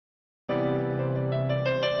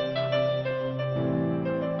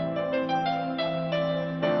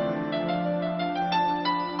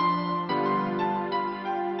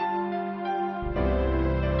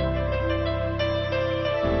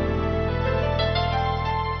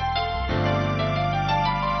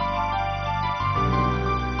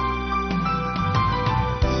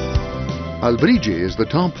Albrigi is the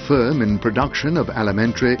top firm in production of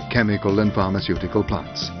alimentary, chemical and pharmaceutical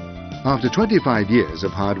plants. After 25 years of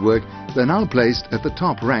hard work, they're now placed at the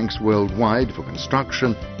top ranks worldwide for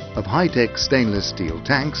construction of high-tech stainless steel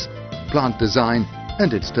tanks, plant design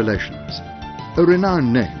and installations. A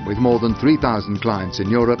renowned name with more than 3,000 clients in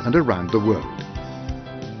Europe and around the world.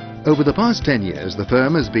 Over the past 10 years, the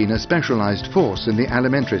firm has been a specialized force in the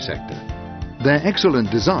alimentary sector. Their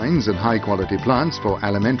excellent designs and high-quality plants for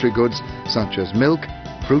alimentary goods such as milk,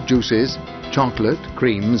 fruit juices, chocolate,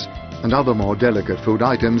 creams and other more delicate food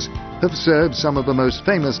items have served some of the most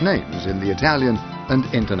famous names in the Italian and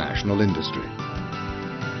international industry.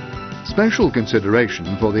 Special consideration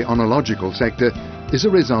for the oenological sector is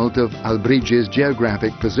a result of Albrigi's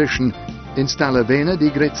geographic position in Stallavena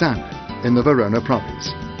di Grezzana in the Verona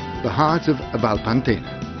province, the heart of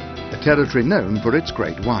Valpantena, a territory known for its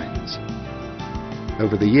great wines.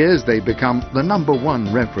 Over the years, they've become the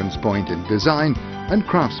 #1 reference point in design and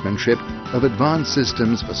craftsmanship of advanced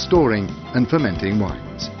systems for storing and fermenting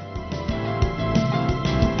wines.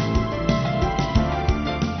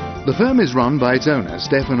 The firm is run by its owner,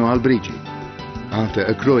 Stefano Albrigi. After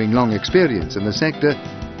accruing long experience in the sector,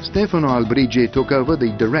 Stefano Albrigi took over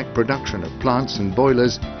the direct production of plants and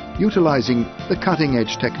boilers, utilizing the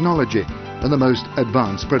cutting-edge technology and the most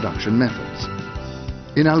advanced production methods.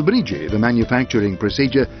 In Albrigi, the manufacturing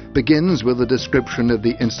procedure begins with a description of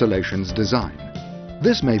the installation's design.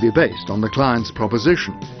 This may be based on the client's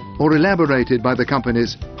proposition or elaborated by the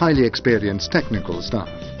company's highly experienced technical staff.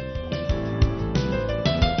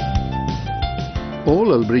 All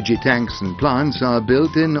Albrigi tanks and plants are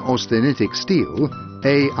built in austenitic steel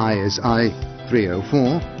AISI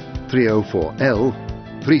 304, 304L,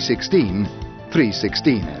 316,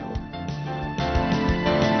 316L.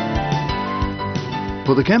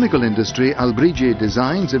 For the chemical industry, Albrigi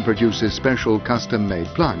designs and produces special custom-made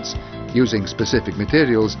plants using specific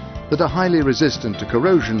materials that are highly resistant to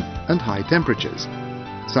corrosion and high temperatures,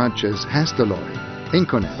 such as Hastelloy,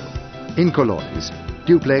 Inconel, Incolloys,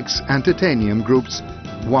 Duplex and Titanium groups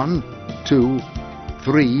 1, 2,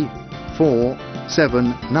 3, 4,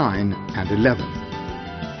 7, 9 and 11.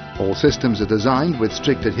 All systems are designed with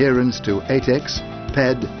strict adherence to ATEX,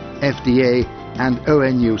 PED, FDA and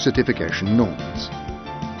ONU certification norms.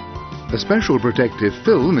 A special protective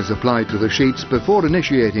film is applied to the sheets before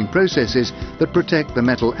initiating processes that protect the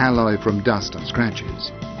metal alloy from dust and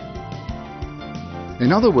scratches.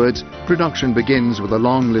 In other words, production begins with a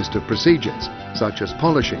long list of procedures such as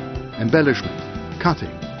polishing, embellishment,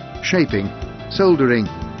 cutting, shaping, soldering,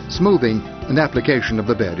 smoothing and application of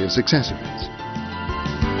the various accessories.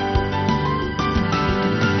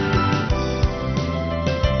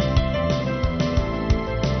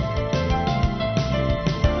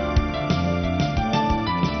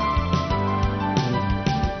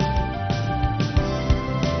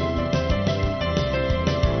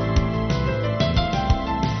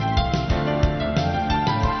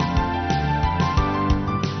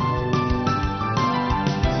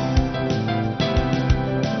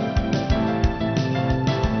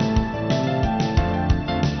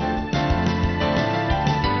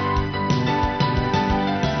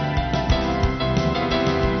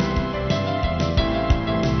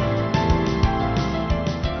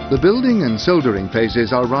 The building and soldering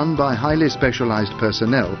phases are run by highly specialized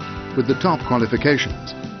personnel with the top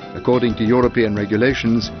qualifications, according to European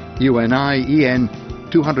regulations UNI EN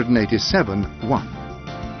 287-1.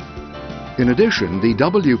 In addition, the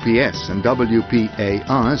WPS and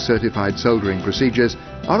WPAR certified soldering procedures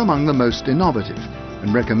are among the most innovative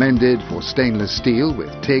and recommended for stainless steel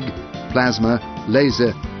with TIG, plasma,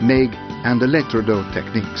 laser, MIG and electrodot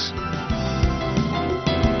techniques.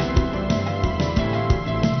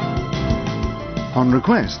 On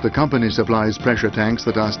request, the company supplies pressure tanks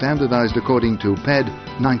that are standardized according to PED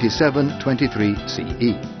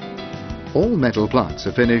 9723CE. All metal plants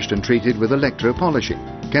are finished and treated with electro-polishing,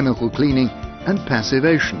 chemical cleaning and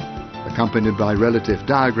passivation, accompanied by relative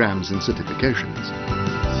diagrams and certifications.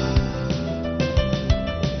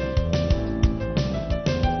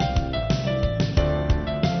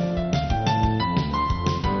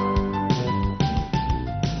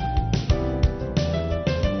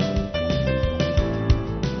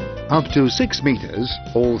 Up to 6 meters,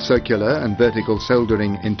 all circular and vertical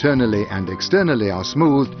soldering internally and externally are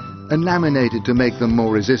smoothed and laminated to make them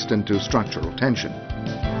more resistant to structural tension.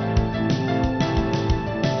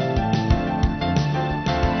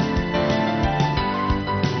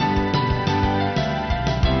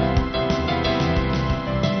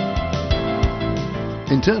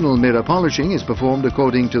 Internal mirror polishing is performed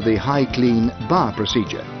according to the high clean bar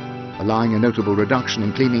procedure, allowing a notable reduction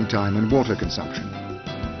in cleaning time and water consumption.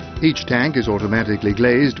 Each tank is automatically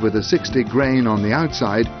glazed with a 6-stick grain on the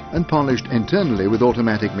outside and polished internally with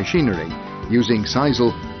automatic machinery, using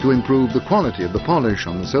sisal to improve the quality of the polish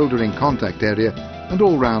on the soldering contact area and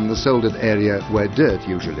all round the soldered area where dirt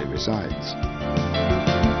usually resides.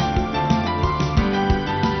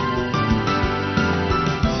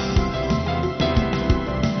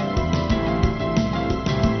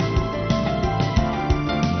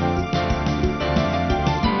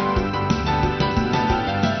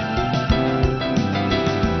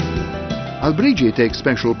 Albrigi takes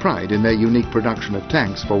special pride in their unique production of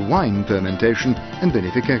tanks for wine fermentation and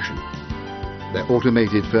vinification. Their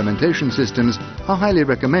automated fermentation systems are highly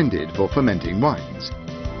recommended for fermenting wines.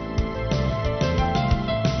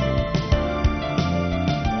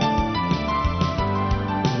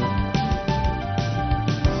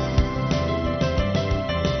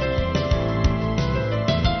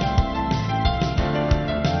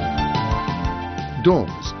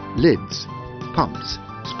 Doors, lids, pumps,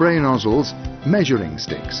 spray nozzles, measuring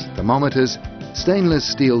sticks, thermometers, stainless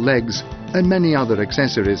steel legs and many other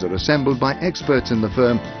accessories are assembled by experts in the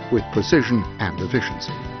firm with precision and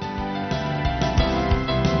efficiency.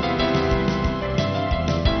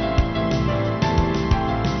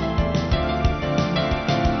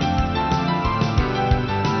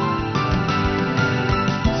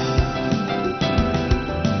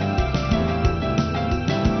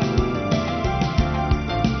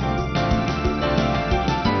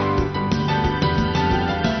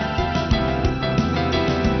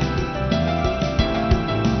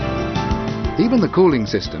 Even the cooling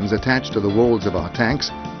systems attached to the walls of our tanks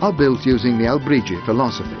are built using the Albrigi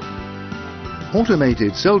philosophy.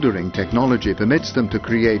 Automated soldering technology permits them to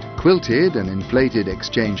create quilted and inflated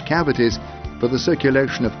exchange cavities for the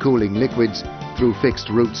circulation of cooling liquids through fixed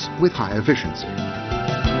routes with high efficiency.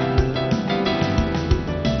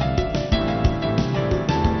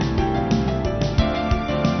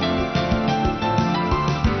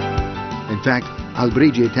 In fact,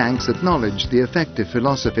 Albrigi tanks acknowledge the effective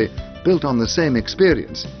philosophy built on the same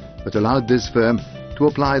experience that allowed this firm to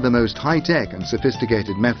apply the most high-tech and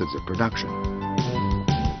sophisticated methods of production.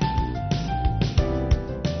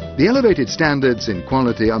 The elevated standards in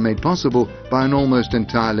quality are made possible by an almost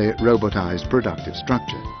entirely robotized productive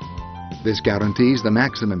structure. This guarantees the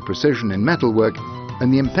maximum precision in metalwork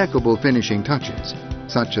and the impeccable finishing touches,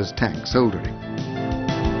 such as tank soldering.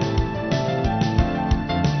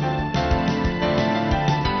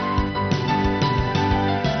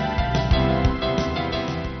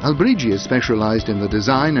 Albrigi is specialized in the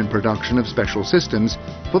design and production of special systems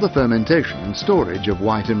for the fermentation and storage of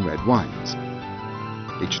white and red wines.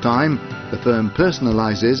 Each time, the firm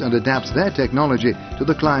personalizes and adapts their technology to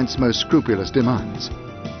the client's most scrupulous demands,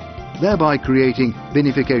 thereby creating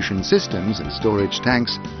vinification systems and storage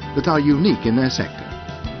tanks that are unique in their sector.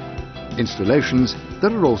 Installations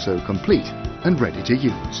that are also complete and ready to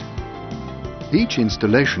use. Each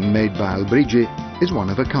installation made by Albrigi is one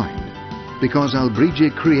of a kind, because Albrigi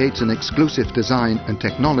creates an exclusive design and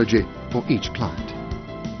technology for each client.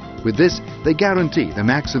 With this, they guarantee the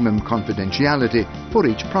maximum confidentiality for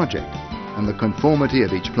each project and the conformity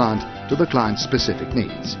of each plant to the client's specific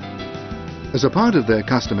needs. As a part of their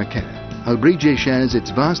customer care, Albrigi shares its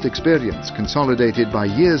vast experience consolidated by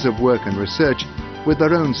years of work and research with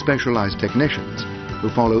their own specialized technicians who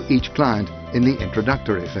follow each client in the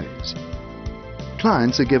introductory phase.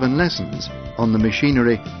 Clients are given lessons on the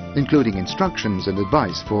machinery, including instructions and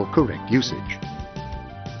advice for correct usage.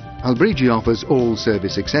 Albrigi offers all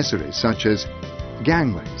service accessories such as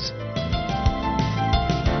gangways,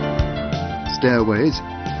 stairways,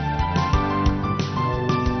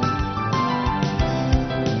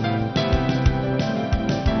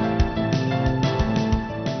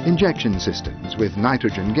 injection systems with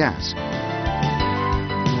nitrogen gas,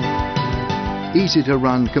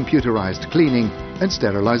 easy-to-run computerized cleaning and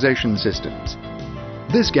sterilization systems.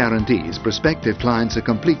 This guarantees prospective clients a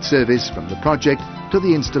complete service from the project to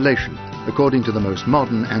the installation according to the most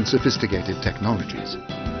modern and sophisticated technologies.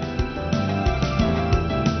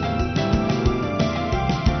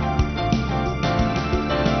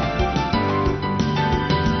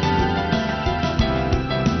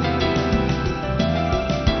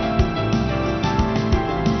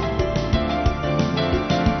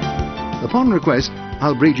 Upon request,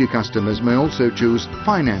 Albrigi customers may also choose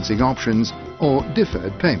financing options or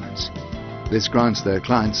deferred payments. This grants their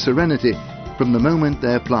clients serenity from the moment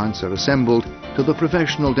their plants are assembled to the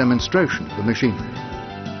professional demonstration of the machinery.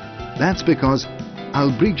 That's because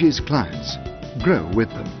Albrigi's clients grow with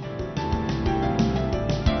them.